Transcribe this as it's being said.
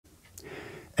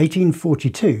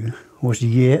1842 was a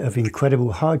year of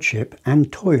incredible hardship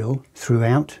and toil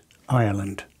throughout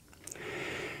Ireland.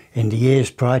 In the years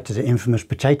prior to the infamous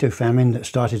potato famine that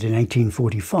started in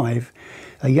 1845,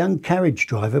 a young carriage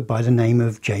driver by the name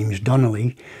of James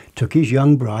Donnelly took his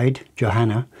young bride,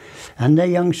 Johanna, and their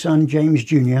young son, James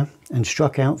Jr., and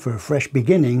struck out for a fresh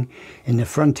beginning in the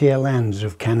frontier lands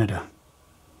of Canada.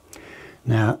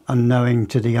 Now, unknowing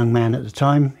to the young man at the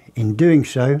time, in doing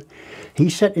so, he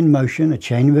set in motion a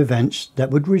chain of events that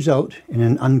would result in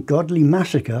an ungodly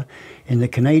massacre in the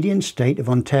Canadian state of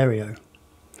Ontario.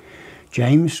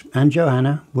 James and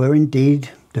Johanna were indeed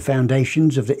the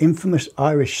foundations of the infamous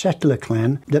Irish settler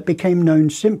clan that became known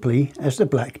simply as the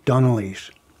Black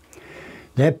Donnellys.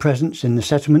 Their presence in the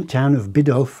settlement town of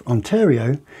Biddulph,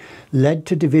 Ontario, led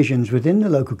to divisions within the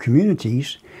local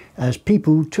communities as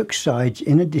people took sides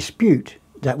in a dispute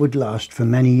that would last for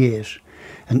many years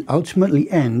and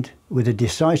ultimately end with a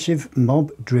decisive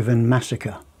mob-driven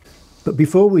massacre. But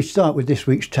before we start with this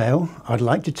week's tale, I'd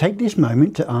like to take this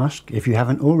moment to ask, if you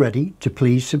haven't already, to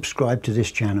please subscribe to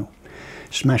this channel.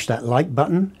 Smash that like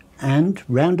button and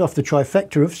round off the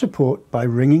trifecta of support by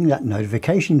ringing that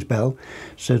notifications bell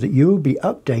so that you will be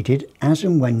updated as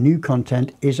and when new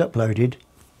content is uploaded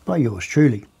by yours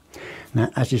truly. Now,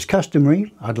 as is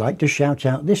customary, I'd like to shout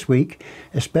out this week,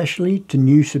 especially to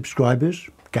new subscribers,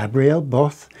 Gabrielle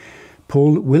Both,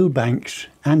 Paul Wilbanks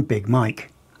and Big Mike.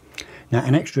 Now,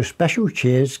 an extra special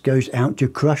cheers goes out to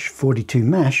Crush42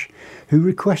 Mash, who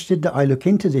requested that I look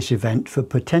into this event for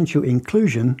potential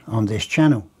inclusion on this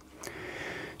channel.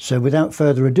 So without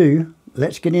further ado,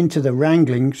 let's get into the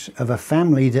wranglings of a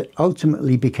family that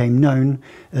ultimately became known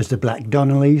as the Black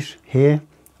Donnellys here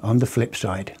on the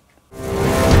Flipside.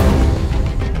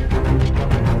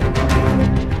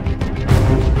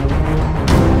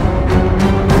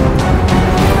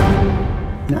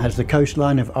 As the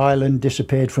coastline of Ireland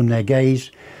disappeared from their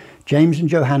gaze, James and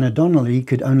Johanna Donnelly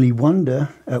could only wonder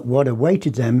at what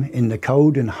awaited them in the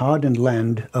cold and hardened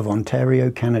land of Ontario,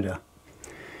 Canada.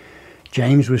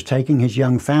 James was taking his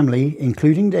young family,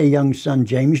 including their young son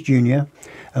James Jr.,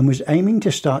 and was aiming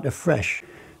to start afresh.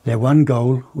 Their one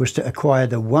goal was to acquire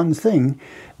the one thing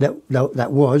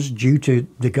that was, due to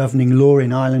the governing law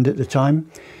in Ireland at the time,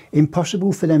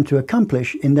 impossible for them to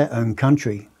accomplish in their own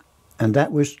country, and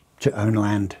that was to own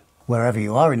land. Wherever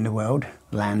you are in the world,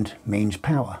 land means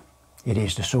power. It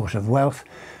is the source of wealth,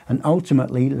 and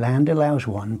ultimately land allows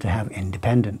one to have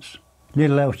independence.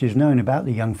 Little else is known about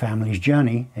the young family's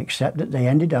journey, except that they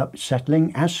ended up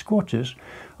settling as squatters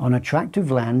on a tract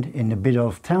of land in the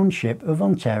Biddulph township of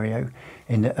Ontario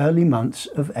in the early months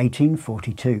of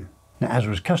 1842. Now, as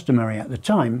was customary at the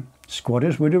time,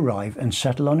 squatters would arrive and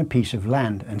settle on a piece of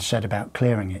land and set about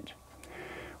clearing it.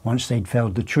 Once they'd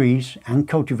felled the trees and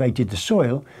cultivated the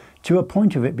soil to a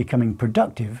point of it becoming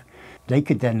productive, they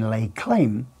could then lay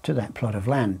claim to that plot of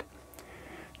land.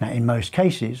 Now, in most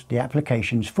cases, the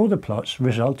applications for the plots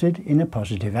resulted in a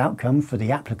positive outcome for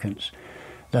the applicants,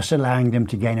 thus allowing them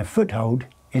to gain a foothold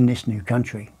in this new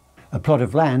country. A plot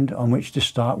of land on which to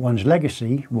start one's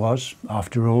legacy was,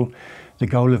 after all, the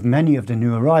goal of many of the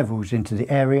new arrivals into the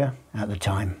area at the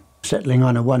time. Settling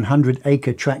on a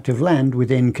 100-acre tract of land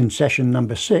within concession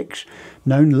number 6,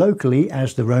 known locally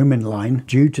as the Roman Line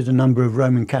due to the number of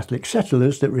Roman Catholic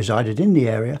settlers that resided in the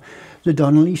area, the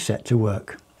Donnellys set to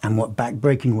work. And what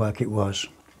back-breaking work it was.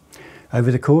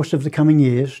 Over the course of the coming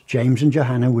years, James and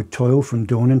Johanna would toil from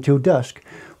dawn until dusk,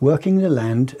 working the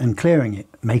land and clearing it,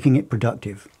 making it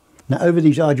productive. Now, over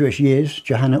these arduous years,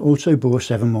 Johanna also bore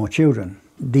 7 more children.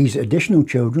 These additional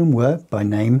children were, by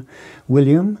name,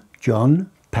 William,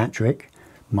 John, Patrick,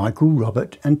 Michael,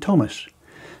 Robert and Thomas,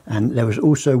 and there was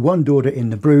also one daughter in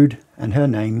the brood, and her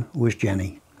name was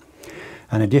Jenny.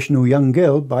 An additional young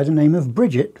girl by the name of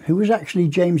Bridget, who was actually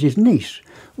James's niece,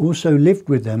 also lived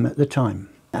with them at the time.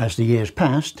 As the years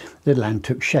passed, the land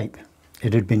took shape.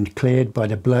 It had been cleared by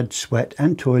the blood, sweat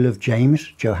and toil of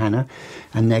James, Johanna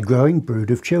and their growing brood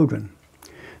of children.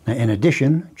 Now, in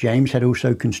addition, James had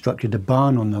also constructed a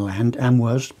barn on the land and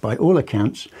was, by all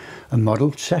accounts, a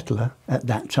model settler at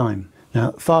that time.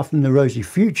 Now, far from the rosy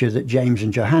future that James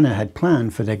and Johanna had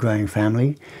planned for their growing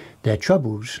family, their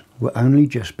troubles were only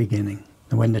just beginning.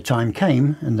 And when the time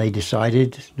came and they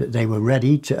decided that they were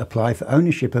ready to apply for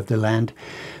ownership of the land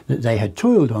that they had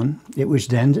toiled on, it was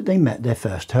then that they met their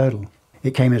first hurdle.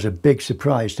 It came as a big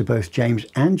surprise to both James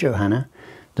and Johanna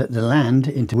that the land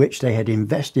into which they had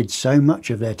invested so much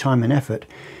of their time and effort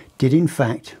did in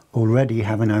fact already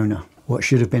have an owner. What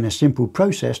should have been a simple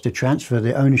process to transfer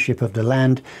the ownership of the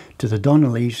land to the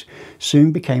Donnellys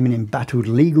soon became an embattled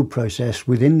legal process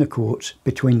within the courts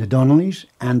between the Donnellys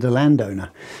and the landowner,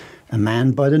 a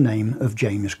man by the name of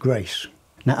James Grace.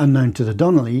 Now, unknown to the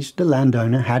Donnellys, the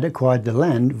landowner had acquired the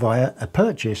land via a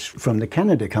purchase from the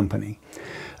Canada Company,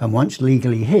 and once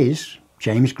legally his,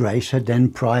 James Grace had then,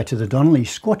 prior to the Donnellys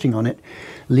squatting on it,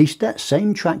 leased that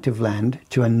same tract of land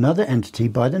to another entity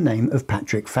by the name of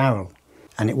Patrick Farrell.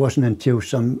 And it wasn't until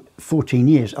some 14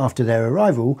 years after their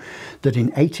arrival that in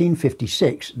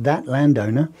 1856 that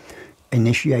landowner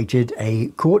initiated a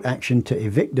court action to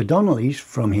evict the Donnellys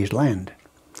from his land.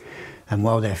 And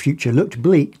while their future looked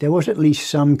bleak, there was at least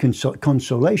some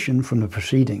consolation from the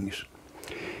proceedings.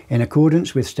 In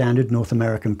accordance with standard North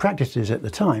American practices at the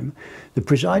time, the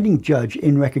presiding judge,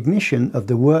 in recognition of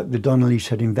the work the Donnellys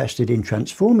had invested in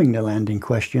transforming the land in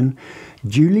question,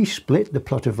 duly split the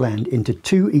plot of land into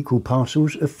 2 equal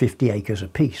parcels of 50 acres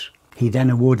apiece. He then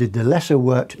awarded the lesser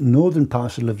worked northern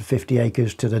parcel of the 50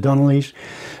 acres to the Donnellys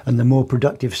and the more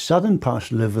productive southern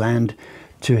parcel of land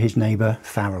to his neighbour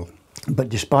Farrell. But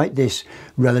despite this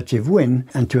relative win,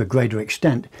 and to a greater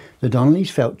extent, the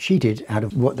Donnellys felt cheated out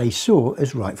of what they saw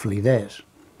as rightfully theirs.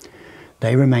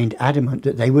 They remained adamant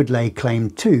that they would lay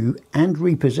claim to and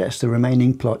repossess the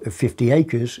remaining plot of 50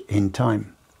 acres in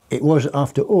time. It was,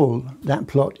 after all, that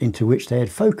plot into which they had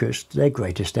focused their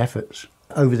greatest efforts.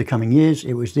 Over the coming years,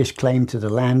 it was this claim to the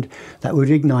land that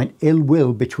would ignite ill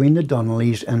will between the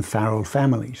Donnellys and Farrell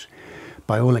families.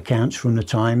 By all accounts from the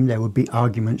time, there would be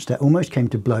arguments that almost came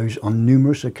to blows on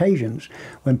numerous occasions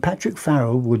when Patrick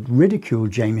Farrell would ridicule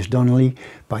James Donnelly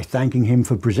by thanking him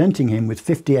for presenting him with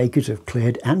 50 acres of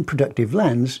cleared and productive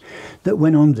lands that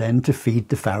went on then to feed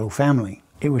the Farrell family.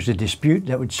 It was a dispute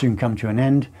that would soon come to an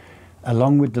end,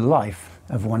 along with the life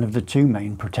of one of the 2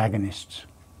 main protagonists.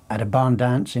 At a barn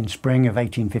dance in spring of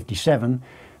 1857,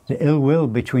 the ill will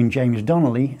between James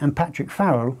Donnelly and Patrick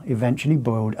Farrell eventually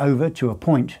boiled over to a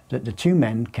point that the 2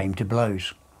 men came to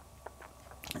blows.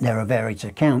 There are various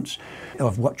accounts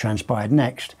of what transpired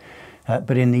next,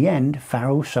 but in the end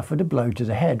Farrell suffered a blow to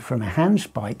the head from a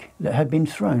handspike that had been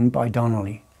thrown by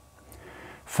Donnelly.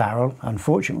 Farrell,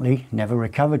 unfortunately, never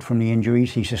recovered from the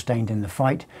injuries he sustained in the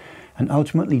fight and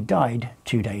ultimately died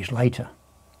 2 days later.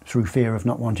 Through fear of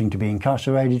not wanting to be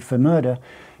incarcerated for murder,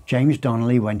 James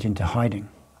Donnelly went into hiding.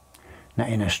 Now,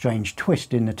 in a strange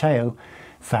twist in the tale,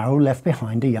 Farrell left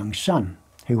behind a young son,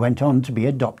 who went on to be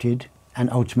adopted and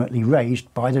ultimately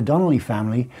raised by the Donnelly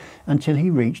family until he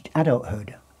reached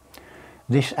adulthood.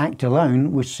 This act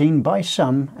alone was seen by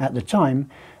some at the time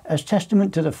as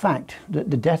testament to the fact that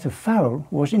the death of Farrell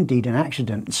was indeed an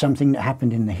accident, something that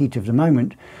happened in the heat of the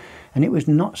moment, and it was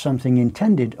not something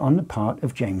intended on the part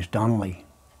of James Donnelly.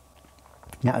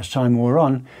 Now, as time wore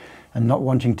on, and not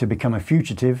wanting to become a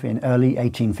fugitive in early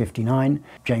 1859,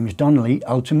 James Donnelly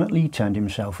ultimately turned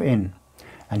himself in,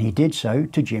 and he did so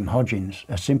to Jim Hodgins,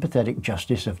 a sympathetic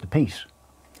justice of the peace.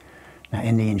 Now,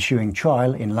 in the ensuing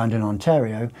trial in London,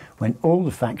 Ontario, when all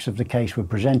the facts of the case were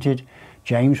presented,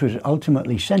 James was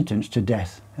ultimately sentenced to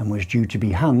death and was due to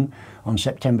be hung on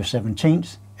September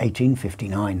 17th,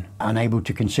 1859. Unable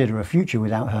to consider a future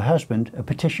without her husband, a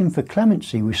petition for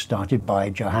clemency was started by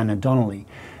Johanna Donnelly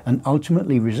and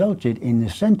ultimately resulted in the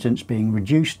sentence being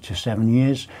reduced to 7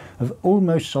 years of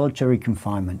almost solitary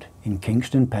confinement in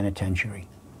Kingston Penitentiary.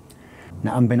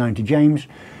 Now, unbeknown to James,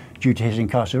 due to his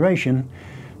incarceration,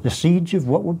 the seeds of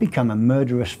what would become a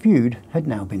murderous feud had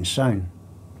now been sown.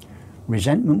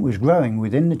 Resentment was growing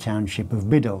within the township of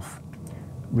Biddulph.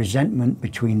 Resentment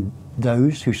between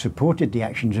those who supported the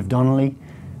actions of Donnelly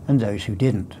and those who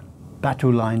didn't.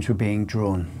 Battle lines were being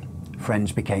drawn.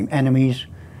 Friends became enemies,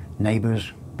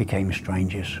 neighbours became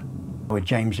strangers. With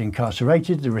James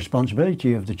incarcerated, the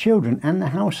responsibility of the children and the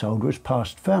household was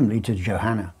passed firmly to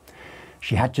Johanna.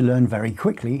 She had to learn very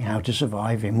quickly how to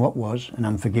survive in what was an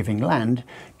unforgiving land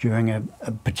during a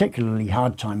particularly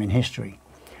hard time in history.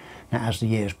 Now, as the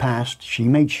years passed, she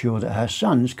made sure that her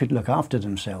sons could look after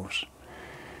themselves.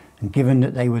 And given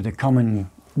that they were the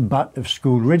common butt of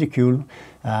school ridicule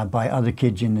by other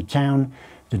kids in the town,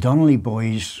 the Donnelly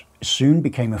boys soon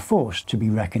became a force to be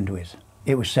reckoned with.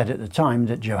 It was said at the time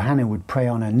that Johanna would pray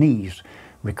on her knees,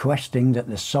 requesting that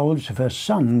the souls of her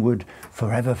son would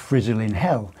forever frizzle in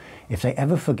hell if they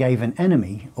ever forgave an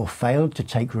enemy or failed to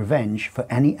take revenge for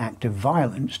any act of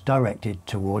violence directed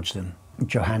towards them.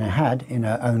 Johanna had, in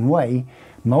her own way,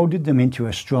 moulded them into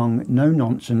a strong,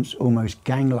 no-nonsense, almost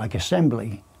gang-like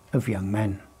assembly of young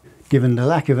men. Given the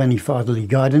lack of any fatherly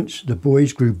guidance, the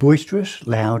boys grew boisterous,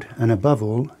 loud, and above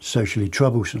all, socially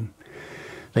troublesome.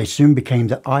 They soon became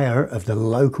the ire of the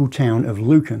local town of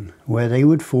Lucan, where they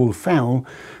would fall foul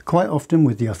quite often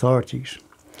with the authorities.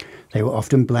 They were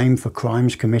often blamed for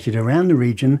crimes committed around the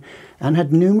region and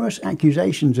had numerous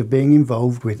accusations of being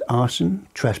involved with arson,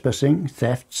 trespassing,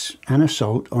 thefts and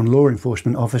assault on law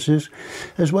enforcement officers,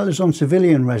 as well as on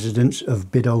civilian residents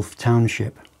of Biddulph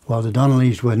Township. While the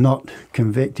Donnellys were not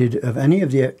convicted of any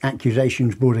of the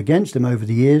accusations brought against them over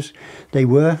the years, they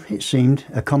were, it seemed,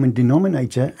 a common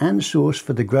denominator and source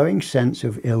for the growing sense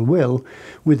of ill will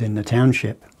within the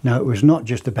township. Now, it was not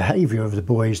just the behaviour of the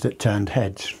boys that turned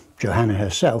heads. Johanna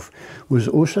herself was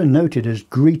also noted as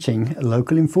greeting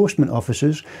local enforcement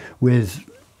officers with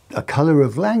a colour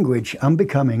of language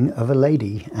unbecoming of a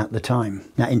lady at the time.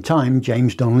 Now, in time,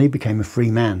 James Donnelly became a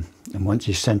free man, and once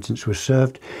his sentence was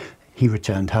served, he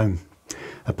returned home.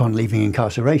 Upon leaving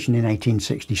incarceration in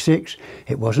 1866,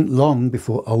 it wasn't long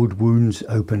before old wounds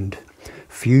opened.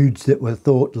 Feuds that were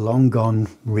thought long gone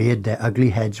reared their ugly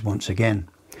heads once again.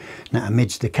 Now,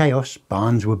 amidst the chaos,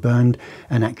 barns were burned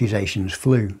and accusations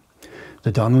flew.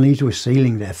 The Donnellys were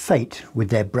sealing their fate with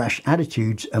their brash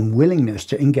attitudes and willingness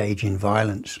to engage in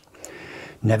violence.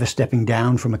 Never stepping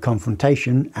down from a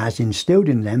confrontation as instilled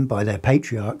in them by their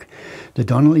patriarch, the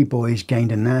Donnelly boys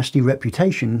gained a nasty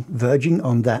reputation verging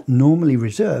on that normally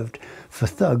reserved for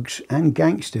thugs and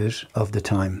gangsters of the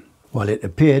time. While it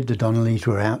appeared the Donnellys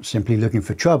were out simply looking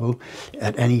for trouble,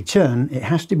 at any turn it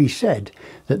has to be said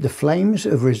that the flames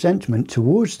of resentment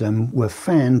towards them were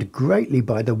fanned greatly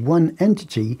by the one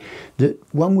entity that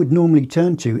one would normally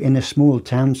turn to in a small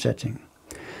town setting: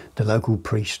 the local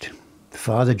priest.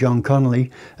 Father John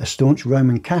Connolly, a staunch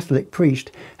Roman Catholic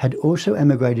priest, had also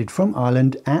emigrated from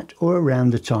Ireland at or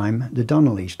around the time the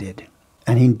Donnellys did,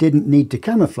 and he didn't need to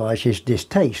camouflage his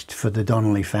distaste for the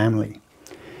Donnelly family.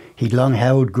 He'd long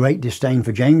held great disdain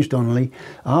for James Donnelly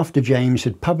after James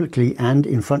had publicly and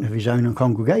in front of his own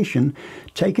congregation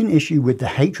taken issue with the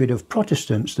hatred of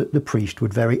Protestants that the priest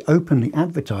would very openly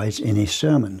advertise in his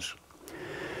sermons.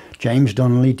 James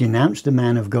Donnelly denounced the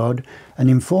man of God and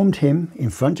informed him in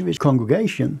front of his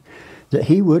congregation that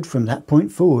he would from that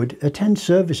point forward attend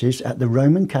services at the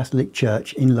Roman Catholic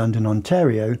Church in London,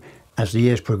 Ontario. As the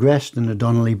years progressed and the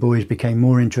Donnelly boys became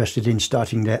more interested in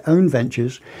starting their own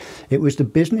ventures, it was the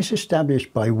business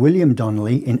established by William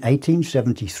Donnelly in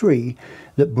 1873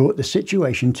 that brought the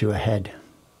situation to a head.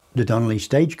 The Donnelly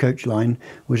stagecoach line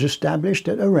was established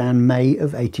at around May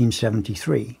of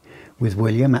 1873, with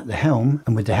William at the helm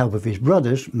and with the help of his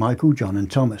brothers Michael, John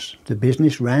and Thomas. The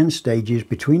business ran stages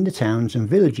between the towns and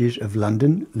villages of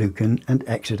London, Lucan and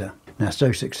Exeter. Now,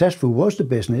 so successful was the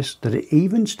business that it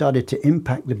even started to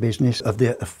impact the business of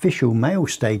the official mail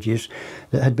stages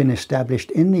that had been established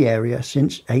in the area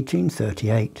since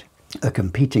 1838. A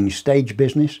competing stage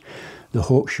business, the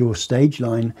Hawkshaw stage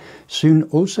line, soon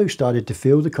also started to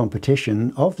feel the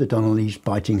competition of the Donnellys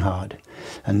biting hard.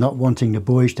 And not wanting the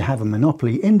boys to have a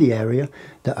monopoly in the area,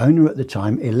 the owner at the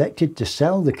time elected to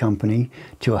sell the company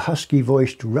to a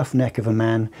husky-voiced roughneck of a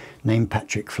man named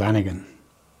Patrick Flanagan.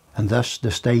 And thus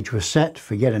the stage was set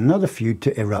for yet another feud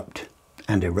to erupt,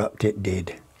 and erupt it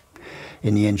did.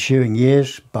 In the ensuing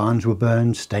years, barns were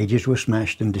burned, stages were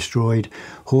smashed and destroyed,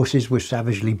 horses were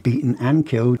savagely beaten and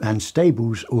killed, and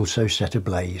stables also set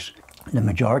ablaze. The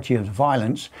majority of the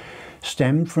violence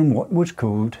stemmed from what was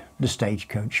called the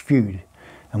stagecoach feud,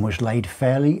 and was laid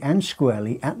fairly and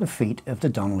squarely at the feet of the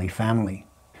Donnelly family.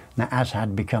 Now, as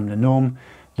had become the norm,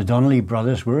 the Donnelly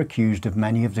brothers were accused of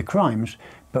many of the crimes,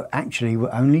 but actually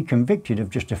were only convicted of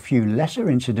just a few lesser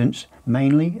incidents,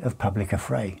 mainly of public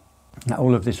affray. Now,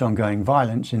 all of this ongoing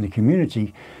violence in the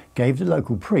community gave the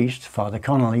local priest, Father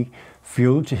Connolly,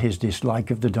 fuel to his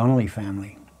dislike of the Donnelly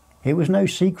family. It was no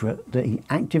secret that he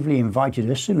actively invited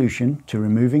a solution to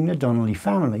removing the Donnelly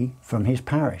family from his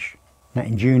parish. Now,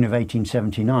 in June of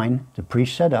 1879, the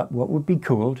priest set up what would be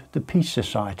called the Peace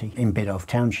Society in Biddulph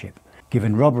Township.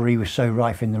 Given robbery was so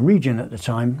rife in the region at the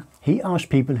time, he asked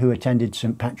people who attended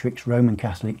St. Patrick's Roman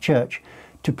Catholic Church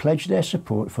to pledge their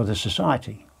support for the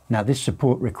society. Now, this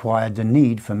support required the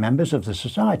need for members of the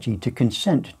society to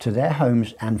consent to their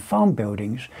homes and farm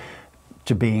buildings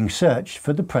to being searched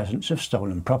for the presence of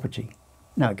stolen property.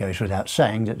 Now, it goes without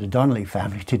saying that the Donnelly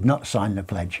family did not sign the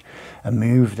pledge, a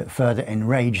move that further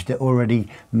enraged the already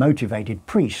motivated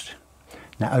priest.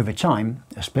 Now, over time,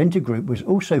 a splinter group was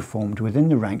also formed within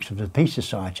the ranks of the Peace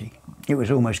Society. It was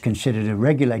almost considered a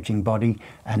regulating body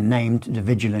and named the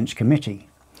Vigilance Committee.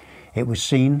 It was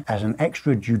seen as an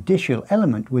extrajudicial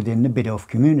element within the Biddulph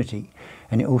community,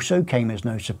 and it also came as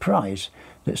no surprise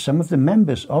that some of the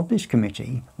members of this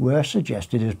committee were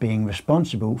suggested as being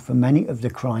responsible for many of the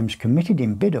crimes committed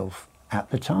in Biddulph at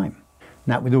the time.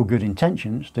 Now, with all good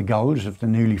intentions, the goals of the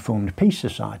newly formed Peace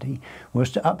Society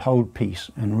was to uphold peace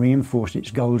and reinforce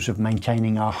its goals of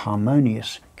maintaining our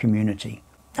harmonious community.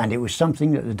 and it was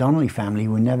something that the Donnelly family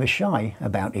were never shy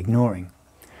about ignoring.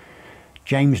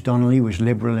 James Donnelly was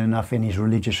liberal enough in his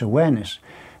religious awareness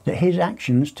that his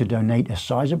actions to donate a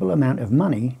sizable amount of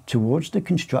money towards the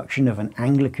construction of an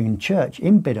Anglican church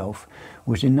in Biddulph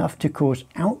was enough to cause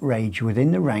outrage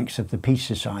within the ranks of the Peace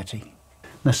Society.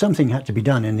 Now, something had to be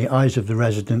done in the eyes of the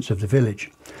residents of the village.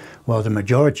 While the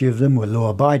majority of them were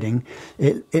law-abiding,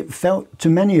 it felt to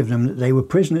many of them that they were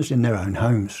prisoners in their own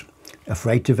homes,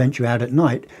 afraid to venture out at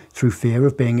night through fear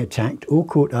of being attacked or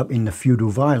caught up in the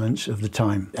feudal violence of the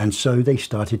time, and so they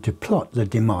started to plot the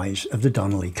demise of the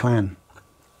Donnelly clan.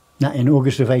 Now, in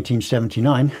August of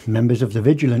 1879, members of the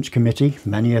Vigilance Committee,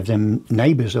 many of them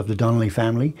neighbours of the Donnelly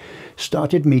family,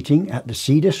 started meeting at the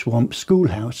Cedar Swamp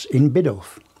Schoolhouse in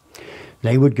Biddulph.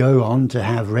 They would go on to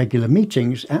have regular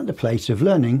meetings at the place of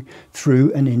learning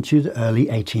through and into the early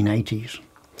 1880s.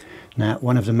 Now,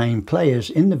 one of the main players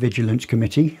in the Vigilance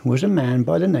Committee was a man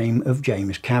by the name of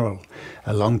James Carroll,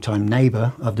 a long-time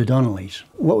neighbour of the Donnellys.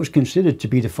 What was considered to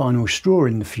be the final straw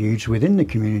in the feuds within the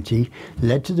community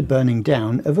led to the burning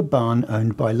down of a barn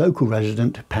owned by local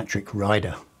resident Patrick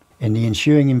Ryder. In the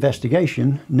ensuing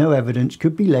investigation, no evidence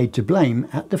could be laid to blame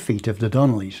at the feet of the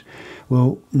Donnellys.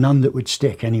 Well, none that would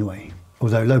stick anyway,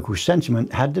 although local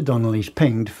sentiment had the Donnellys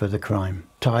pinged for the crime.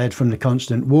 Tired from the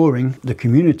constant warring, the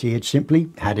community had simply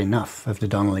had enough of the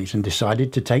Donnellys and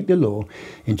decided to take the law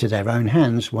into their own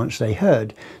hands once they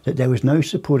heard that there was no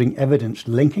supporting evidence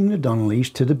linking the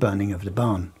Donnellys to the burning of the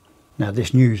barn. Now,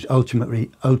 this news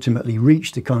ultimately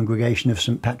reached the congregation of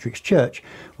St. Patrick's Church,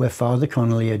 where Father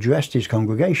Connolly addressed his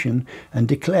congregation and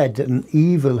declared that an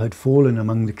evil had fallen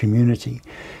among the community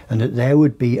and that there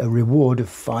would be a reward of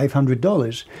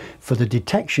 $500 for the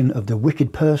detection of the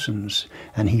wicked persons,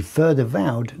 and he further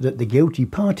vowed that the guilty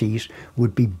parties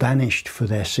would be banished for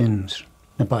their sins.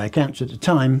 Now, by accounts at the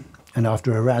time, and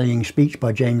after a rallying speech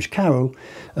by James Carroll,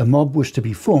 a mob was to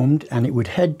be formed and it would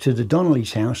head to the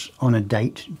Donnellys' house on a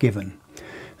date given.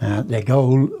 Their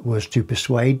goal was to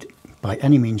persuade, by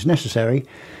any means necessary,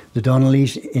 the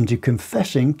Donnellys into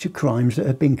confessing to crimes that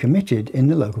had been committed in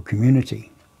the local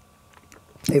community.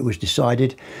 It was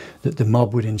decided that the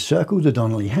mob would encircle the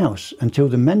Donnelly house until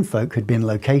the menfolk had been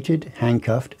located,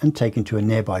 handcuffed and taken to a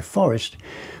nearby forest,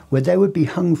 where they would be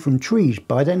hung from trees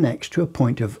by their necks to a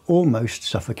point of almost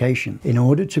suffocation in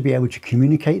order to be able to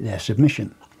communicate their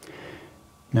submission.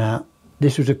 Now,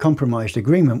 this was a compromised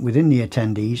agreement within the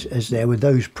attendees, as there were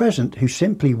those present who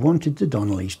simply wanted the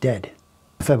Donnellys dead.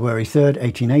 February 3rd,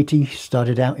 1880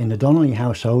 started out in the Donnelly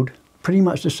household pretty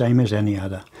much the same as any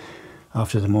other.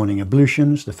 After the morning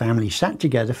ablutions, the family sat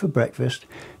together for breakfast,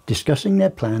 discussing their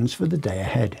plans for the day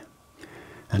ahead.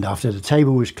 And after the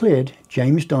table was cleared,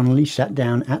 James Donnelly sat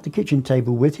down at the kitchen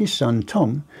table with his son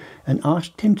Tom and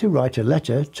asked him to write a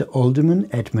letter to Alderman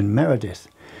Edmund Meredith,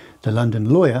 the London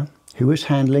lawyer who was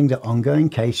handling the ongoing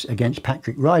case against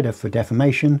Patrick Ryder for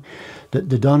defamation that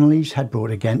the Donnellys had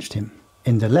brought against him.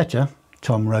 In the letter,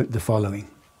 Tom wrote the following: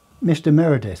 "Mr.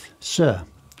 Meredith, Sir,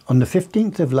 on the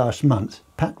 15th of last month,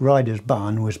 Pat Ryder's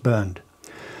barn was burned.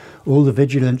 All the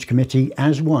Vigilance Committee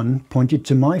as one pointed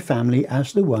to my family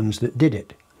as the ones that did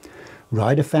it.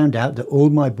 Ryder found out that all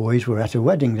my boys were at a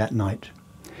wedding that night.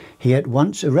 He at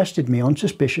once arrested me on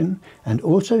suspicion and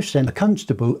also sent a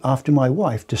constable after my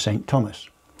wife to St. Thomas.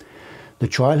 The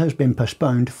trial has been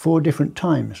postponed 4 different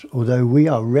times, although we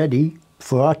are ready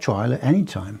for our trial at any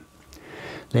time.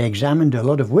 They examined a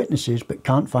lot of witnesses but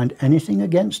can't find anything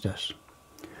against us.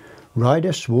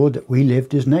 Ryder swore that we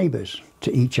lived as neighbours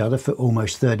to each other for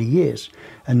almost 30 years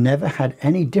and never had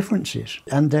any differences,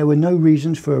 and there were no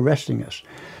reasons for arresting us,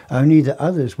 only that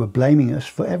others were blaming us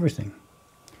for everything.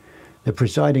 The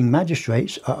presiding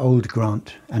magistrates are old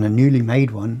Grant and a newly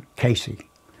made one, Casey.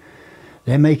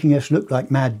 They're making us look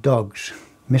like mad dogs.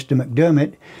 Mr.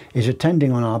 McDermott is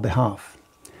attending on our behalf.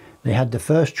 They had the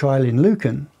first trial in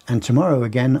Lucan, and tomorrow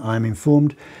again I am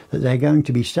informed that they're going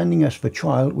to be sending us for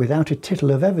trial without a tittle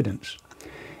of evidence.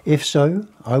 If so,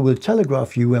 I will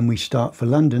telegraph you when we start for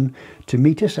London to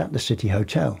meet us at the City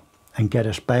Hotel and get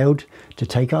us bailed to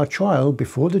take our trial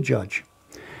before the judge.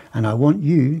 And I want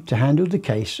you to handle the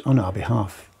case on our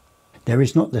behalf. There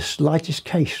is not the slightest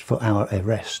case for our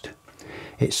arrest.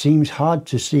 It seems hard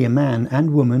to see a man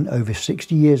and woman over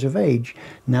 60 years of age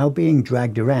now being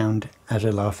dragged around as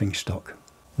a laughingstock."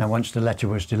 Now, once the letter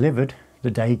was delivered, the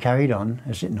day carried on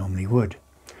as it normally would.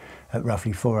 At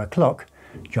roughly 4 o'clock,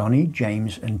 Johnny,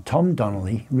 James and Tom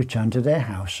Donnelly returned to their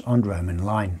house on Roman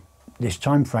Line. This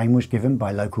time frame was given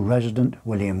by local resident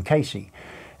William Casey,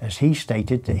 as he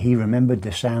stated that he remembered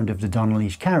the sound of the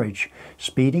Donnellys' carriage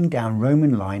speeding down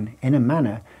Roman Line in a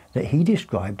manner that he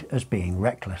described as being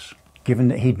reckless. Given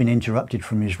that he'd been interrupted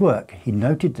from his work, he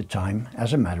noted the time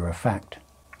as a matter of fact.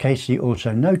 Casey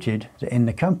also noted that in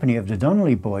the company of the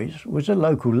Donnelly boys was a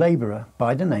local labourer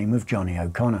by the name of Johnny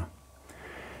O'Connor.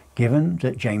 Given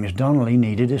that James Donnelly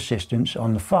needed assistance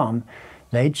on the farm,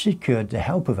 they'd secured the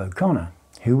help of O'Connor,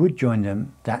 who would join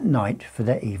them that night for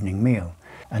their evening meal,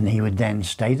 and he would then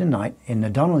stay the night in the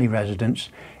Donnelly residence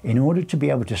in order to be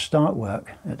able to start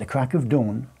work at the crack of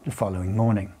dawn the following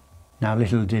morning. Now,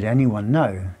 little did anyone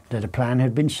know that a plan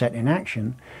had been set in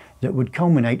action that would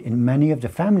culminate in many of the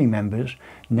family members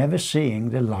never seeing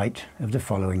the light of the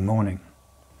following morning.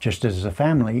 Just as the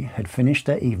family had finished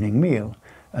their evening meal,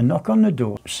 a knock on the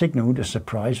door signalled a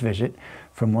surprise visit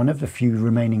from one of the few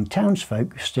remaining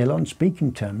townsfolk still on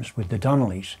speaking terms with the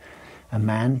Donnellys, a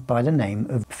man by the name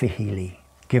of Fihili.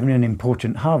 Given an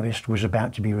important harvest was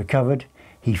about to be recovered,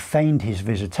 he feigned his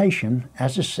visitation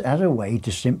as a way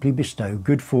to simply bestow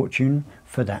good fortune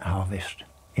for that harvest.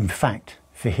 In fact,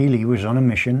 Fihili was on a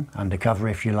mission, undercover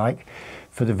if you like,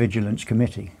 for the Vigilance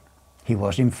Committee. He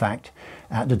was in fact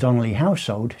at the Donnelly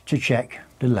household to check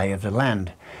the lay of the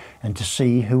land and to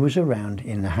see who was around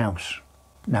in the house.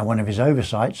 Now, one of his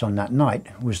oversights on that night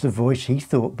was the voice he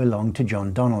thought belonged to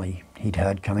John Donnelly he'd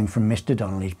heard coming from Mr.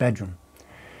 Donnelly's bedroom.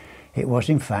 It was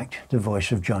in fact the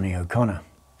voice of Johnny O'Connor.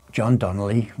 John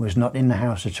Donnelly was not in the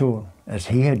house at all, as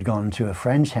he had gone to a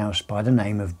friend's house by the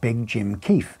name of Big Jim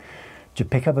Keefe to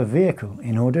pick up a vehicle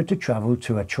in order to travel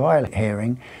to a trial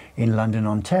hearing in London,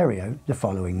 Ontario the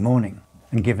following morning.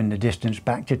 And given the distance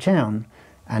back to town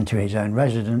and to his own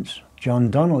residence, John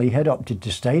Donnelly had opted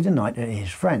to stay the night at his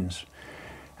friend's,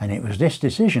 and it was this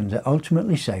decision that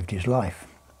ultimately saved his life.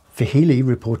 Fihili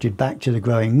reported back to the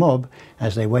growing mob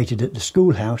as they waited at the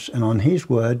schoolhouse, and on his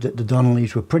word that the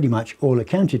Donnellys were pretty much all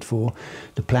accounted for,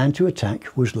 the plan to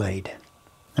attack was laid.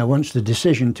 Now, once the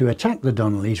decision to attack the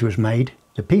Donnellys was made,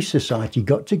 the Peace Society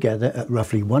got together at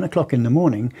roughly 1 o'clock in the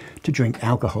morning to drink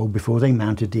alcohol before they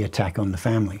mounted the attack on the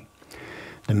family.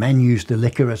 The men used the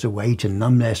liquor as a way to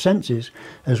numb their senses,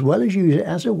 as well as use it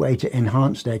as a way to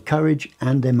enhance their courage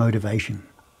and their motivation.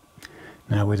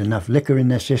 Now, with enough liquor in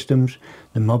their systems,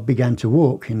 the mob began to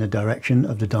walk in the direction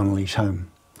of the Donnellys' home.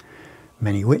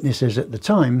 Many witnesses at the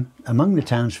time, among the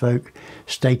townsfolk,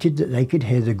 stated that they could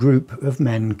hear the group of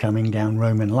men coming down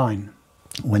Roman line.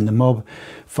 When the mob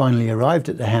finally arrived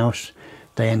at the house,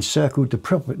 they encircled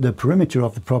the perimeter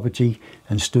of the property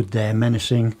and stood there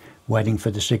menacing, waiting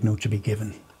for the signal to be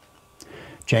given.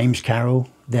 James Carroll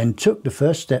then took the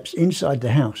first steps inside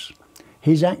the house.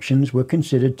 His actions were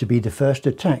considered to be the first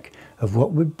attack of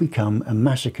what would become a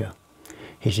massacre.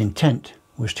 His intent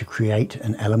was to create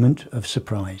an element of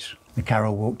surprise.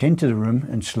 Carroll walked into the room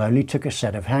and slowly took a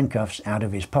set of handcuffs out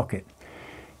of his pocket.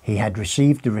 He had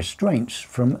received the restraints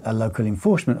from a local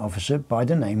enforcement officer by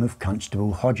the name of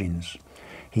Constable Hodgins.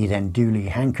 He then duly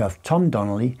handcuffed Tom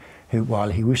Donnelly, while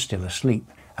he was still asleep.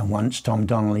 And once Tom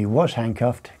Donnelly was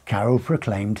handcuffed, Carroll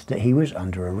proclaimed that he was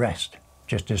under arrest.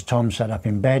 Just as Tom sat up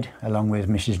in bed, along with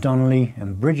Mrs. Donnelly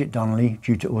and Bridget Donnelly,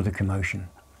 due to all the commotion.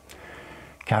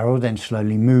 Carroll then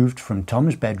slowly moved from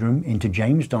Tom's bedroom into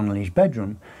James Donnelly's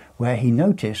bedroom, where he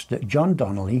noticed that John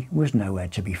Donnelly was nowhere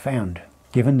to be found.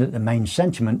 Given that the main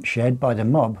sentiment shared by the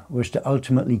mob was to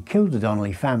ultimately kill the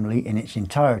Donnelly family in its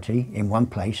entirety in one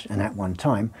place and at one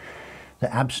time,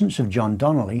 the absence of John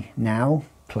Donnelly now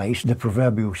placed the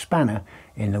proverbial spanner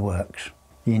in the works.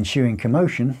 The ensuing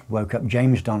commotion woke up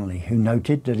James Donnelly, who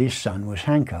noted that his son was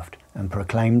handcuffed and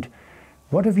proclaimed,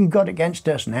 "What have you got against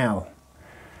us now?"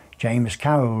 James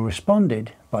Carroll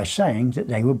responded by saying that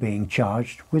they were being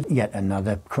charged with yet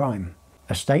another crime,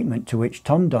 a statement to which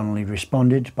Tom Donnelly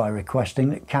responded by requesting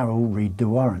that Carroll read the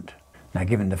warrant. Now,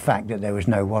 given the fact that there was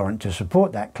no warrant to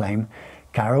support that claim,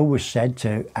 Carroll was said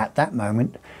to, at that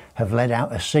moment, have let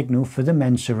out a signal for the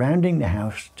men surrounding the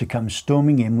house to come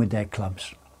storming in with their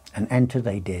clubs. And enter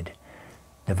they did.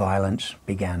 The violence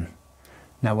began.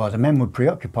 Now, while the men were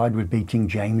preoccupied with beating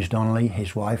James Donnelly,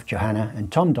 his wife Johanna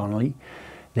and Tom Donnelly,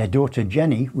 their daughter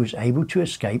Jenny was able to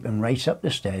escape and race up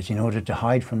the stairs in order to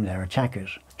hide from their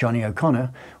attackers. Johnny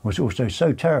O'Connor was also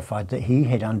so terrified that he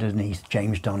hid underneath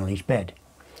James Donnelly's bed.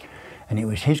 And it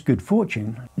was his good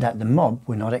fortune that the mob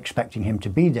were not expecting him to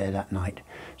be there that night,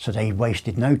 so they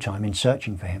wasted no time in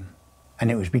searching for him. And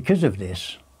it was because of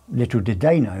this, little did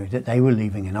they know that they were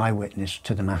leaving an eyewitness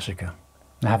to the massacre.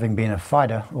 Now, having been a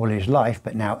fighter all his life,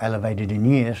 but now elevated in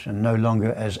years and no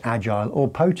longer as agile or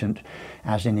potent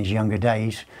as in his younger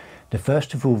days, the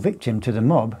first to fall victim to the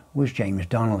mob was James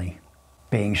Donnelly.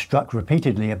 Being struck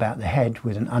repeatedly about the head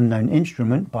with an unknown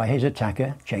instrument by his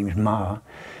attacker, James Maher,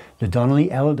 the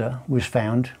Donnelly elder was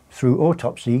found, through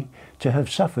autopsy, to have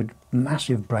suffered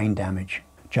massive brain damage.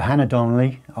 Johanna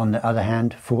Donnelly, on the other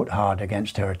hand, fought hard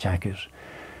against her attackers.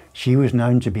 She was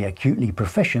known to be acutely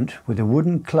proficient with a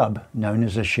wooden club known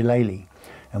as a shillelagh,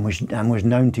 and was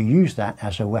known to use that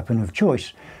as her weapon of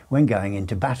choice when going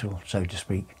into battle, so to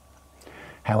speak.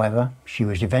 However, she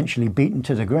was eventually beaten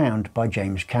to the ground by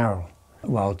James Carroll,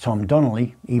 while Tom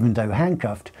Donnelly, even though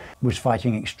handcuffed, was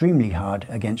fighting extremely hard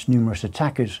against numerous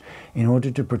attackers in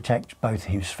order to protect both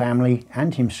his family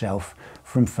and himself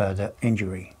from further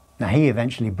injury. Now, he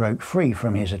eventually broke free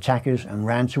from his attackers and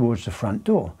ran towards the front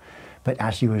door, but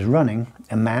as he was running,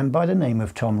 a man by the name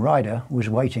of Tom Ryder was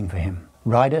waiting for him.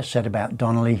 Ryder set about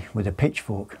Donnelly with a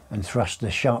pitchfork and thrust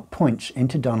the sharp points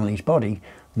into Donnelly's body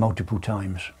multiple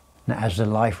times. Now, as the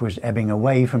life was ebbing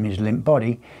away from his limp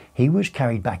body, he was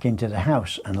carried back into the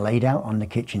house and laid out on the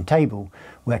kitchen table,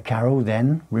 where Carroll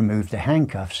then removed the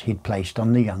handcuffs he'd placed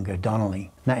on the younger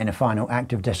Donnelly. Now, in a final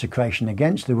act of desecration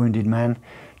against the wounded man,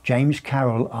 James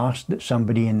Carroll asked that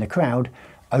somebody in the crowd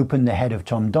open the head of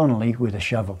Tom Donnelly with a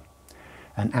shovel,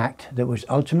 an act that was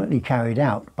ultimately carried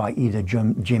out by either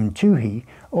Jim Toohey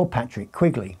or Patrick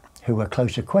Quigley, who were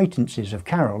close acquaintances of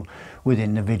Carroll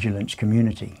within the vigilance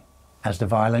community. As the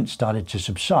violence started to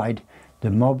subside,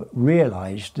 the mob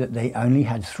realised that they only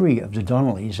had 3 of the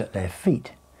Donnellys at their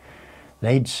feet.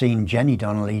 They'd seen Jenny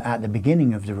Donnelly at the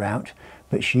beginning of the rout,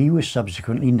 but she was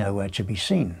subsequently nowhere to be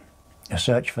seen. A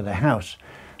search for the house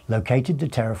located the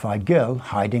terrified girl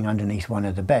hiding underneath one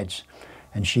of the beds,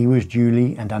 and she was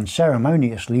duly and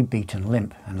unceremoniously beaten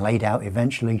limp and laid out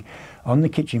eventually on the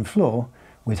kitchen floor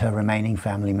with her remaining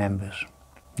family members.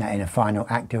 Now, in a final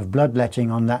act of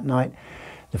bloodletting on that night,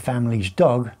 the family's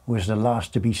dog was the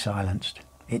last to be silenced.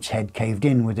 Its head caved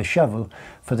in with a shovel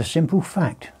for the simple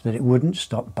fact that it wouldn't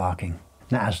stop barking.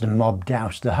 Now, as the mob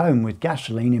doused the home with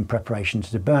gasoline in preparations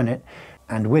to burn it,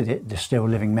 and with it the still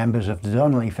living members of the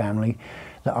Donnelly family,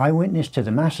 the eyewitness to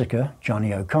the massacre,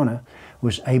 Johnny O'Connor,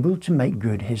 was able to make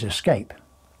good his escape.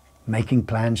 Making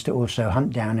plans to also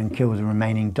hunt down and kill the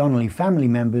remaining Donnelly family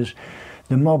members,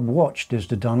 the mob watched as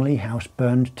the Donnelly house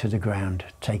burned to the ground,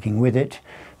 taking with it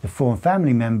the 4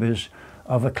 family members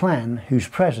of a clan whose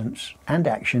presence and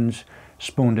actions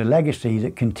spawned a legacy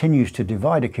that continues to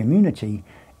divide a community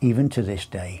even to this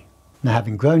day. Now,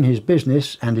 having grown his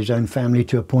business and his own family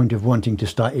to a point of wanting to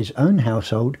start his own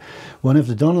household, one of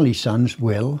the Donnelly sons,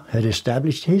 Will, had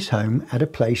established his home at a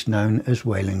place known as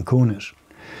Wayland Corners.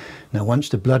 Now, once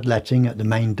the bloodletting at the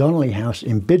main Donnelly house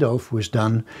in Biddulph was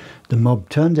done, the mob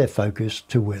turned their focus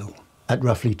to Will. At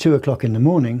roughly 2 o'clock in the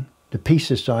morning, the Peace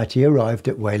Society arrived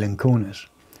at Wayland Corners.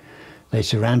 They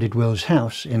surrounded Will's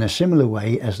house in a similar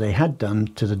way as they had done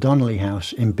to the Donnelly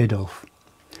house in Biddulph.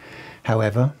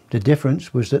 However, the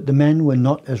difference was that the men were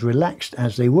not as relaxed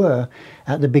as they were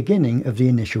at the beginning of the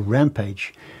initial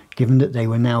rampage, given that they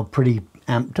were now pretty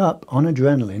amped up on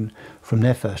adrenaline from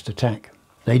their first attack.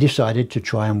 They decided to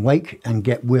try and wake and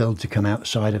get Will to come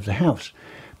outside of the house,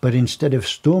 but instead of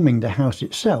storming the house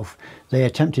itself, they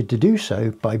attempted to do so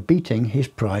by beating his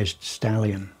prized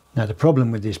stallion. Now, the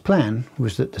problem with this plan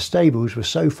was that the stables were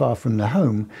so far from the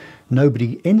home,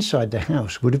 nobody inside the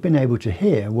house would have been able to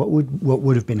hear what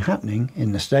would have been happening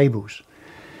in the stables.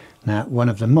 Now, one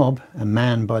of the mob, a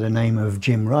man by the name of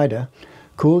Jim Ryder,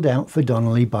 called out for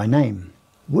Donnelly by name.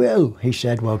 "Will," he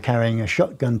said while carrying a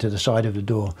shotgun to the side of the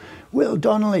door. "Will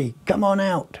Donnelly, come on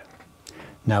out."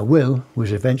 Now, Will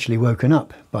was eventually woken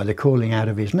up by the calling out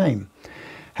of his name.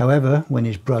 However, when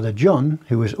his brother John,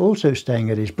 who was also staying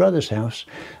at his brother's house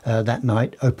that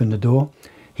night, opened the door,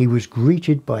 he was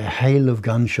greeted by a hail of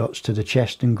gunshots to the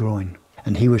chest and groin,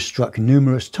 and he was struck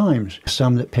numerous times,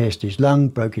 some that pierced his lung,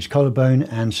 broke his collarbone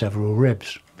and several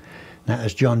ribs. Now,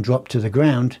 as John dropped to the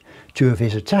ground, 2 of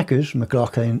his attackers,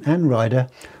 McLaughlin and Ryder,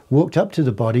 walked up to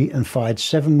the body and fired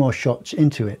 7 more shots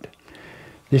into it.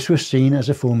 This was seen as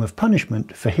a form of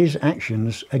punishment for his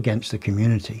actions against the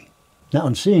community. Now,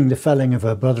 on seeing the felling of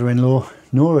her brother-in-law,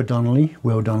 Nora Donnelly,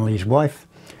 Will Donnelly's wife,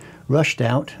 rushed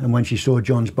out, and when she saw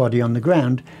John's body on the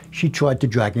ground, she tried to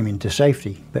drag him into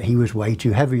safety, but he was way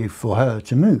too heavy for her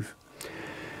to move.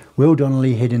 Will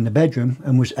Donnelly hid in the bedroom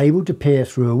and was able to peer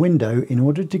through a window in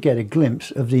order to get a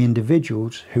glimpse of the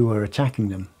individuals who were attacking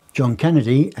them. John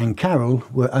Kennedy and Carroll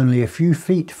were only a few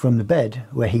feet from the bed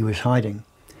where he was hiding.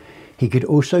 He could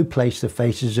also place the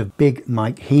faces of Big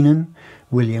Mike Heenan,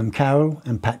 William Carroll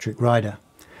and Patrick Ryder,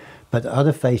 but the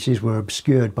other faces were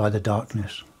obscured by the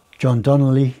darkness. John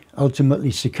Donnelly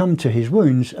ultimately succumbed to his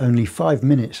wounds only 5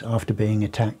 minutes after being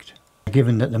attacked.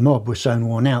 Given that the mob were so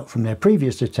worn out from their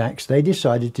previous attacks, they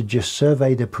decided to just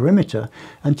survey the perimeter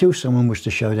until someone was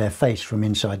to show their face from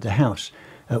inside the house,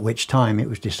 at which time it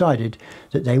was decided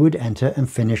that they would enter and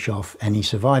finish off any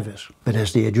survivors. But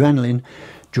as the adrenaline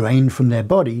drained from their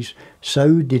bodies,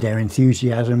 so did their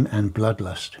enthusiasm and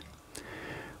bloodlust.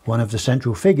 One of the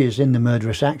central figures in the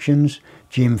murderous actions,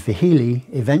 Jim Fahey,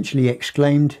 eventually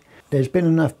exclaimed, "There's been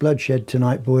enough bloodshed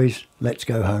tonight, boys, let's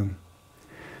go home."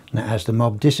 Now, as the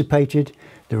mob dissipated,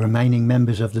 the remaining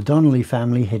members of the Donnelly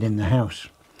family hid in the house,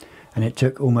 and it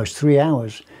took almost 3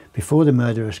 hours before the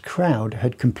murderous crowd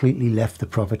had completely left the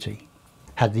property.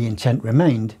 Had the intent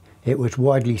remained, it was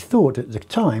widely thought at the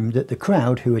time that the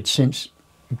crowd, who had since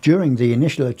during the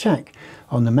initial attack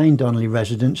on the main Donnelly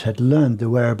residence had learned the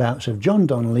whereabouts of John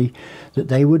Donnelly, that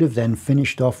they would have then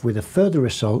finished off with a further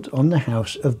assault on the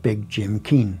house of Big Jim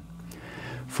Keane.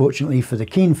 Fortunately for the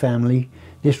Keane family,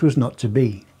 this was not to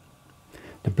be.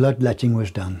 The bloodletting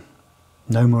was done.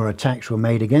 No more attacks were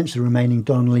made against the remaining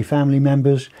Donnelly family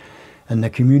members, and the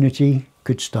community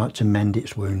could start to mend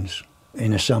its wounds.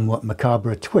 In a somewhat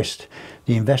macabre twist,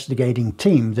 the investigating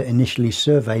team that initially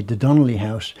surveyed the Donnelly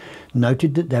house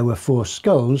noted that there were 4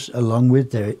 skulls along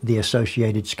with the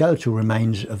associated skeletal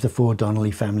remains of the 4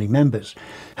 Donnelly family members.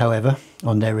 However,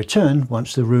 on their return,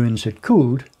 once the ruins had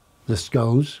cooled, the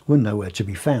skulls were nowhere to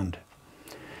be found.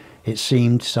 It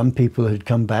seemed some people had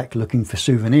come back looking for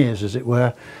souvenirs, as it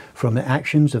were, from the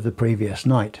actions of the previous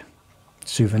night.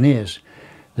 Souvenirs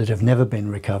that have never been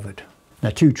recovered. Now,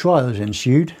 2 trials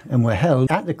ensued and were held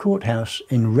at the courthouse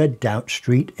in Redoubt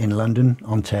Street in London,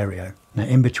 Ontario. Now,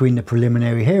 in between the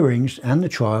preliminary hearings and the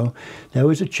trial, there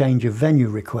was a change of venue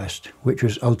request, which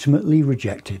was ultimately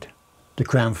rejected. The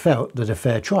Crown felt that a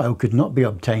fair trial could not be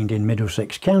obtained in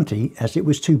Middlesex County as it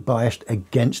was too biased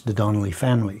against the Donnelly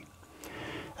family.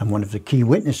 And one of the key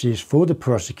witnesses for the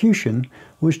prosecution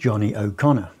was Johnny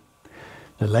O'Connor,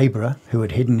 the labourer who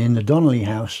had hidden in the Donnelly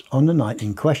house on the night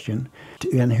in question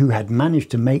and who had managed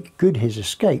to make good his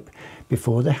escape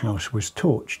before the house was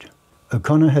torched.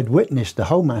 O'Connor had witnessed the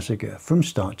whole massacre from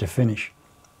start to finish.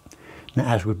 Now,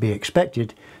 as would be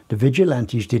expected, the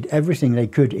vigilantes did everything they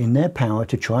could in their power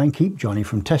to try and keep Johnny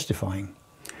from testifying.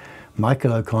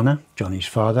 Michael O'Connor, Johnny's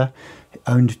father,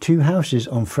 owned 2 houses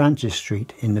on Francis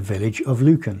Street in the village of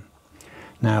Lucan.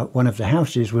 Now, one of the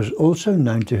houses was also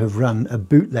known to have run a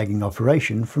bootlegging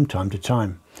operation from time to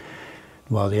time,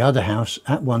 while the other house,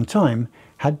 at one time,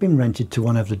 had been rented to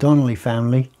one of the Donnelly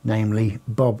family, namely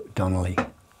Bob Donnelly.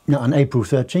 Now, on April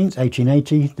 13th,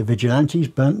 1880, the vigilantes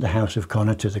burnt the house of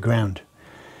Connor to the ground,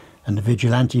 and the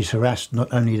vigilantes harassed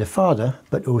not only the father,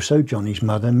 but also Johnny's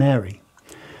mother, Mary.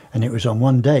 And it was on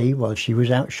one day, while she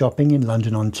was out shopping in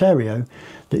London, Ontario,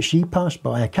 that she passed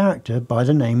by a character by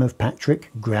the name of Patrick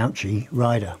Grouchy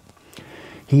Ryder.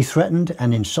 He threatened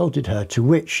and insulted her, to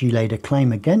which she laid a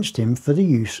claim against him for the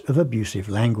use of abusive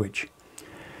language.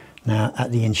 Now,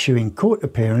 at the ensuing court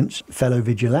appearance, fellow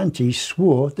vigilantes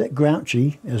swore that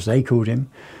Grouchy, as they called him,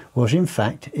 was in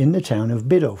fact in the town of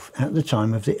Biddulph at the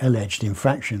time of the alleged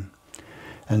infraction,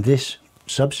 and this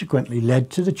subsequently led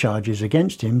to the charges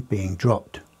against him being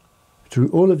dropped. Through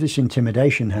all of this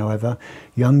intimidation, however,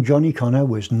 young Johnny Connor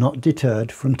was not deterred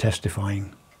from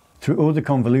testifying. Through all the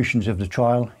convolutions of the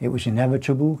trial, it was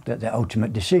inevitable that their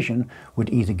ultimate decision would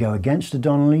either go against the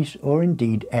Donnellys or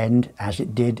indeed end, as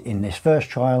it did in this first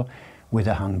trial, with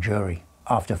a hung jury.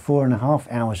 After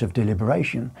 4.5 hours of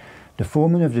deliberation, the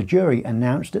foreman of the jury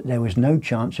announced that there was no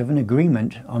chance of an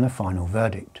agreement on a final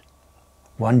verdict.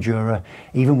 One juror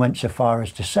even went so far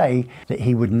as to say that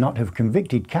he would not have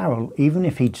convicted Carroll even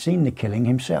if he'd seen the killing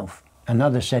himself.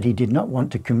 Another said he did not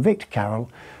want to convict Carroll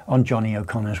on Johnny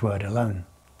O'Connor's word alone.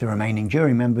 The remaining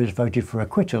jury members voted for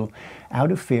acquittal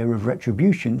out of fear of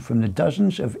retribution from the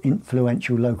dozens of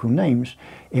influential local names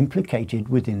implicated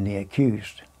within the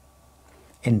accused.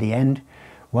 In the end,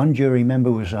 1 jury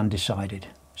member was undecided,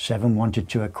 7 wanted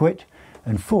to acquit,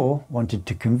 and 4 wanted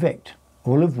to convict,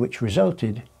 all of which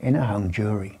resulted in a hung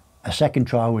jury. A second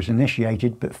trial was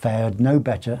initiated but fared no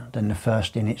better than the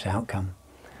first in its outcome.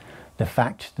 The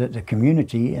fact that the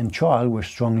community and trial were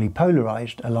strongly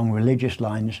polarised along religious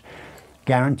lines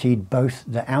guaranteed both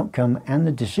the outcome and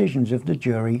the decisions of the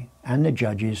jury and the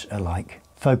judges alike.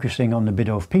 Focusing on the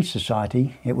Biddulph Peace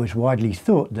Society, it was widely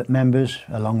thought that members,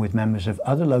 along with members of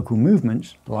other local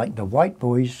movements like the White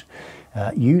Boys,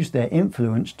 used their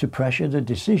influence to pressure the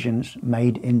decisions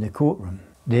made in the courtroom.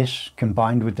 This,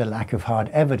 combined with the lack of hard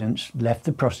evidence, left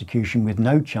the prosecution with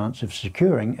no chance of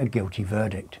securing a guilty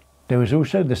verdict. There was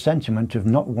also the sentiment of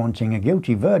not wanting a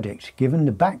guilty verdict, given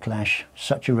the backlash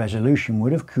such a resolution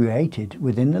would have created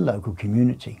within the local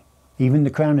community. Even the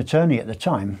Crown Attorney at the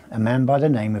time, a man by the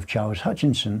name of Charles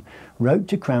Hutchinson, wrote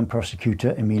to Crown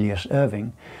Prosecutor Emilius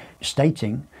Irving,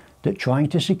 stating that trying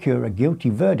to secure a guilty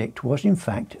verdict was in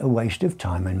fact a waste of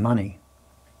time and money.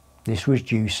 This was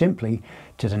due simply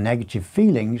to the negative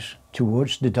feelings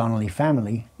towards the Donnelly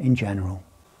family in general.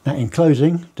 Now, in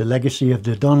closing, the legacy of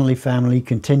the Donnelly family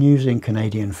continues in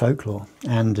Canadian folklore,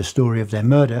 and the story of their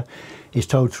murder is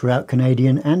told throughout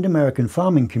Canadian and American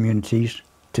farming communities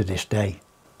to this day.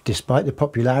 Despite the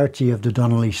popularity of the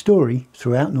Donnelly story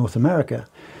throughout North America,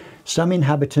 some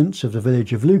inhabitants of the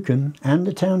village of Lucan and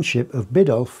the township of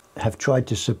Biddulph have tried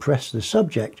to suppress the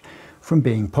subject from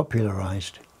being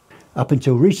popularised. Up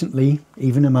until recently,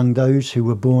 even among those who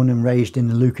were born and raised in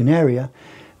the Lucan area,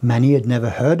 many had never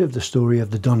heard of the story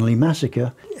of the Donnelly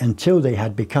Massacre until they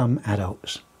had become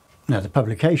adults. Now, the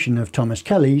publication of Thomas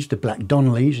Kelly's The Black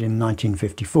Donnellys in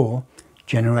 1954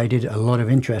 generated a lot of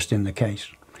interest in the case.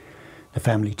 The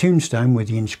family tombstone with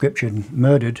the inscription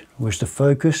 "Murdered" was the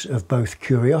focus of both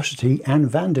curiosity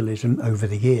and vandalism over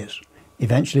the years.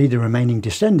 Eventually, the remaining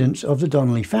descendants of the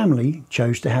Donnelly family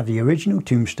chose to have the original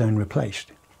tombstone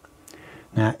replaced.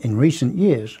 Now, in recent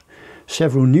years,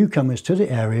 several newcomers to the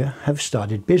area have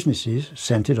started businesses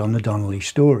centred on the Donnelly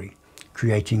story,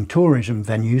 creating tourism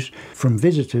venues from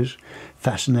visitors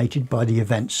fascinated by the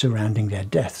events surrounding their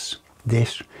deaths.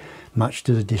 This, much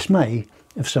to the dismay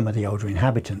of some of the older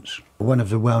inhabitants. One of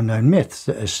the well-known myths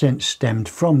that has since stemmed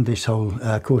from this whole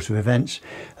course of events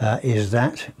is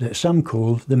that some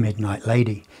call the Midnight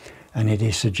Lady, and it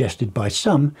is suggested by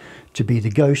some to be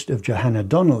the ghost of Johanna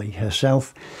Donnelly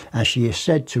herself, as she is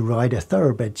said to ride a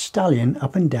thoroughbred stallion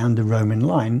up and down the Roman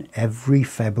line every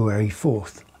February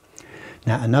 4th.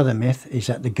 Now, another myth is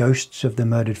that the ghosts of the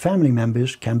murdered family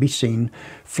members can be seen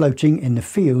floating in the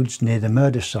fields near the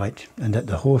murder site, and that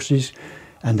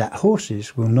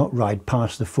horses will not ride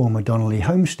past the former Donnelly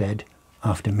homestead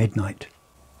after midnight.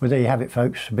 Well, there you have it,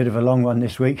 folks. A bit of a long one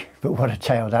this week, but what a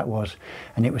tale that was.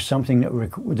 And it was something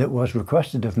that was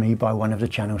requested of me by one of the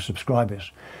channel's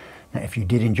subscribers. Now, if you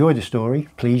did enjoy the story,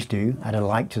 please do add a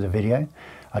like to the video.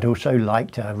 I'd also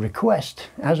like to request,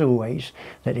 as always,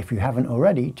 that if you haven't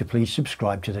already, to please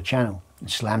subscribe to the channel and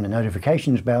slam the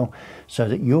notifications bell so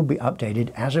that you'll be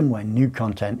updated as and when new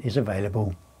content is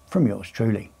available from yours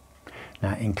truly.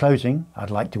 Now, in closing, I'd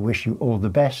like to wish you all the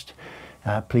best.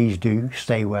 Please do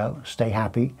stay well, stay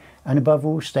happy, and above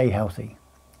all, stay healthy.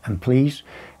 And please,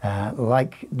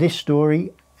 like this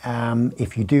story,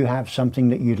 if you do have something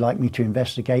that you'd like me to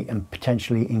investigate and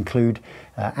potentially include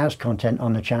as content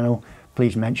on the channel,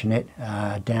 please mention it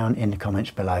down in the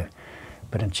comments below.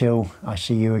 But until I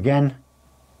see you again,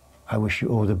 I wish you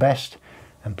all the best,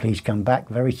 and please come back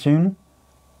very soon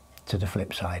to the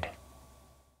flip side.